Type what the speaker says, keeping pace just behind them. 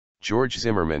George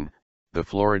Zimmerman, the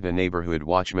Florida neighborhood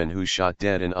watchman who shot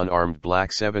dead an unarmed black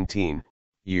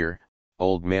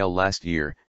 17-year-old male last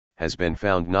year, has been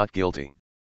found not guilty.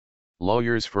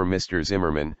 Lawyers for Mr.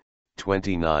 Zimmerman,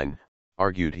 29,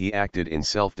 argued he acted in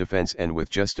self-defense and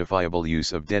with justifiable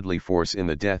use of deadly force in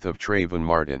the death of Trayvon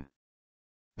Martin.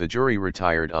 The jury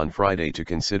retired on Friday to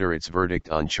consider its verdict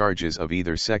on charges of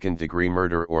either second-degree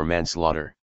murder or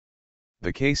manslaughter.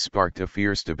 The case sparked a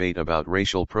fierce debate about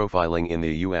racial profiling in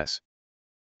the U.S.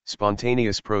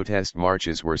 Spontaneous protest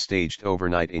marches were staged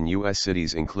overnight in U.S.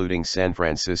 cities including San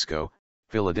Francisco,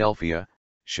 Philadelphia,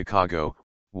 Chicago,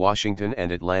 Washington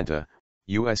and Atlanta,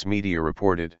 U.S. media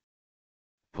reported.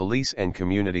 Police and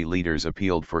community leaders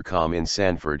appealed for calm in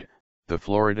Sanford, the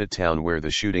Florida town where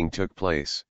the shooting took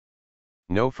place.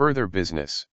 No further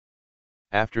business.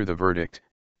 After the verdict,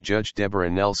 Judge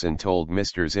Deborah Nelson told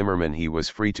Mr. Zimmerman he was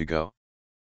free to go.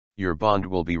 Your bond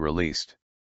will be released.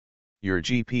 Your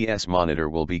GPS monitor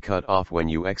will be cut off when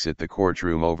you exit the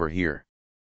courtroom over here.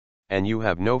 And you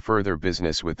have no further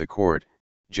business with the court,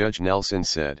 Judge Nelson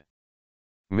said.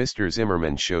 Mr.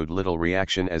 Zimmerman showed little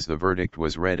reaction as the verdict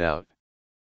was read out.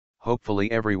 Hopefully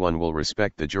everyone will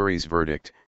respect the jury's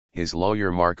verdict, his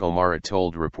lawyer Mark O'Mara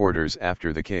told reporters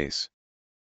after the case.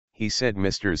 He said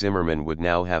Mr. Zimmerman would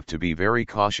now have to be very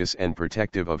cautious and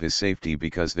protective of his safety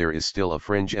because there is still a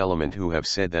fringe element who have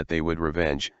said that they would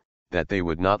revenge, that they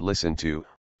would not listen to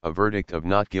a verdict of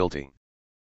not guilty.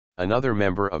 Another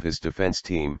member of his defense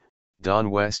team, Don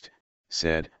West,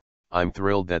 said, "I'm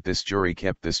thrilled that this jury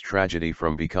kept this tragedy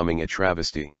from becoming a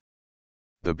travesty."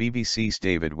 The BBC's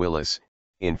David Willis,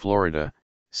 in Florida,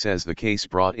 says the case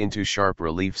brought into sharp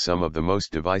relief some of the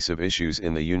most divisive issues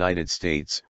in the United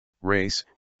States: race,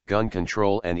 gun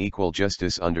control and equal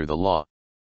justice under the law.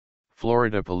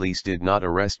 Florida police did not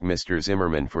arrest Mr.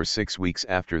 Zimmerman for 6 weeks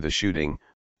after the shooting,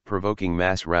 provoking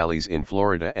mass rallies in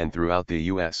Florida and throughout the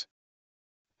U.S.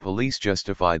 Police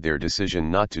justified their decision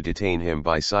not to detain him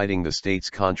by citing the state's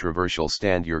controversial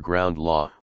Stand Your Ground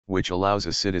law, which allows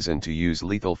a citizen to use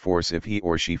lethal force if he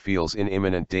or she feels in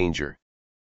imminent danger.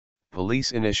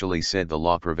 Police initially said the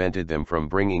law prevented them from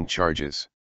bringing charges.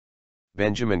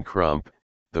 Benjamin Crump,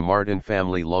 the Martin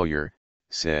family lawyer,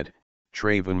 said,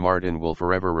 "Trayvon Martin will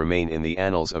forever remain in the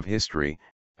annals of history,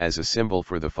 as a symbol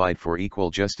for the fight for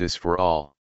equal justice for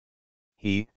all."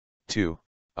 He, too,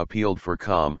 appealed for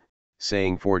calm,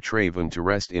 saying for Trayvon to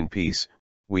rest in peace,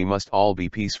 we must all be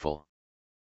peaceful.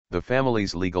 The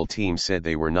family's legal team said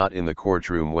they were not in the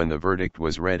courtroom when the verdict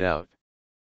was read out.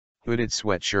 Hooded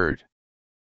sweatshirt.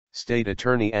 State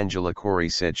Attorney Angela Corey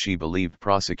said she believed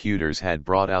prosecutors had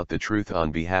brought out the truth on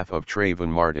behalf of Trayvon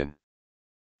Martin.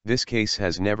 "This case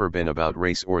has never been about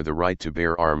race or the right to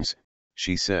bear arms,"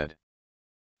 she said.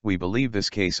 "We believe this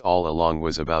case all along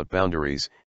was about boundaries,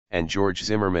 and George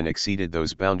Zimmerman exceeded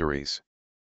those boundaries."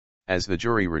 As the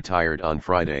jury retired on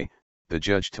Friday, the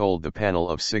judge told the panel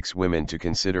of 6 women to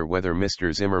consider whether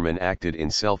Mr. Zimmerman acted in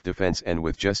self-defense and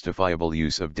with justifiable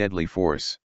use of deadly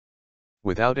force.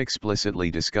 Without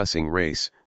explicitly discussing race,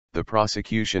 the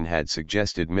prosecution had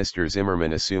suggested Mr.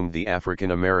 Zimmerman assumed the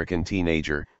African-American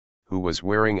teenager, who was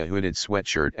wearing a hooded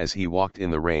sweatshirt as he walked in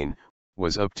the rain,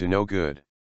 was up to no good.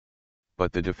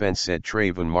 But the defense said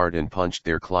Trayvon Martin punched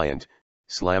their client,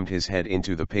 slammed his head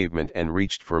into the pavement and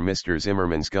reached for Mr.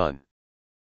 Zimmerman's gun.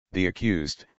 The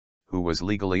accused, who was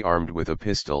legally armed with a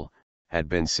pistol, had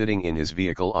been sitting in his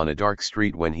vehicle on a dark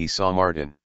street when he saw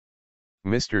Martin.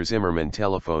 Mr. Zimmerman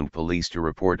telephoned police to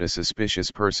report a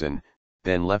suspicious person,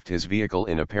 then left his vehicle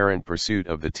in apparent pursuit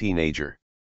of the teenager.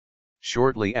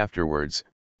 Shortly afterwards,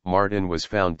 Martin was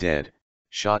found dead,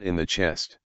 shot in the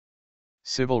chest.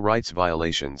 Civil rights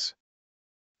violations.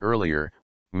 Earlier,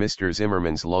 Mr.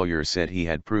 Zimmerman's lawyer said he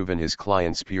had proven his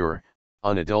client's pure,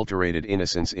 unadulterated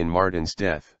innocence in Martin's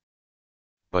death.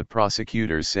 But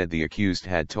prosecutors said the accused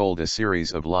had told a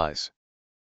series of lies.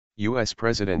 U.S.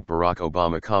 President Barack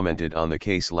Obama commented on the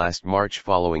case last March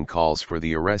following calls for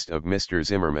the arrest of Mr.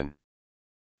 Zimmerman.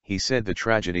 He said the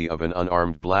tragedy of an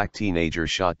unarmed black teenager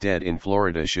shot dead in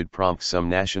Florida should prompt some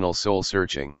national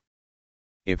soul-searching.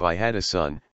 "If I had a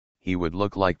son, he would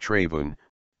look like Trayvon,"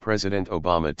 President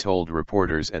Obama told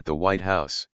reporters at the White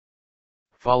House.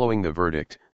 Following the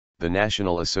verdict, the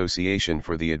National Association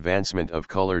for the Advancement of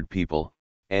Colored People,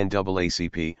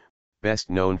 NAACP,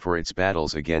 best known for its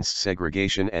battles against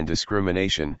segregation and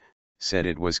discrimination, said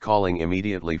it was calling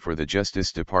immediately for the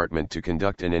Justice Department to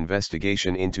conduct an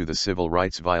investigation into the civil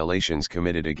rights violations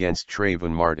committed against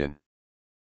Trayvon Martin.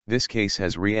 This case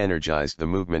has re-energized the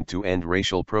movement to end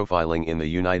racial profiling in the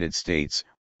United States,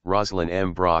 Rosalind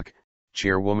M. Brock,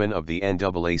 chairwoman of the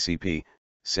NAACP,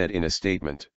 said in a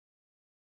statement.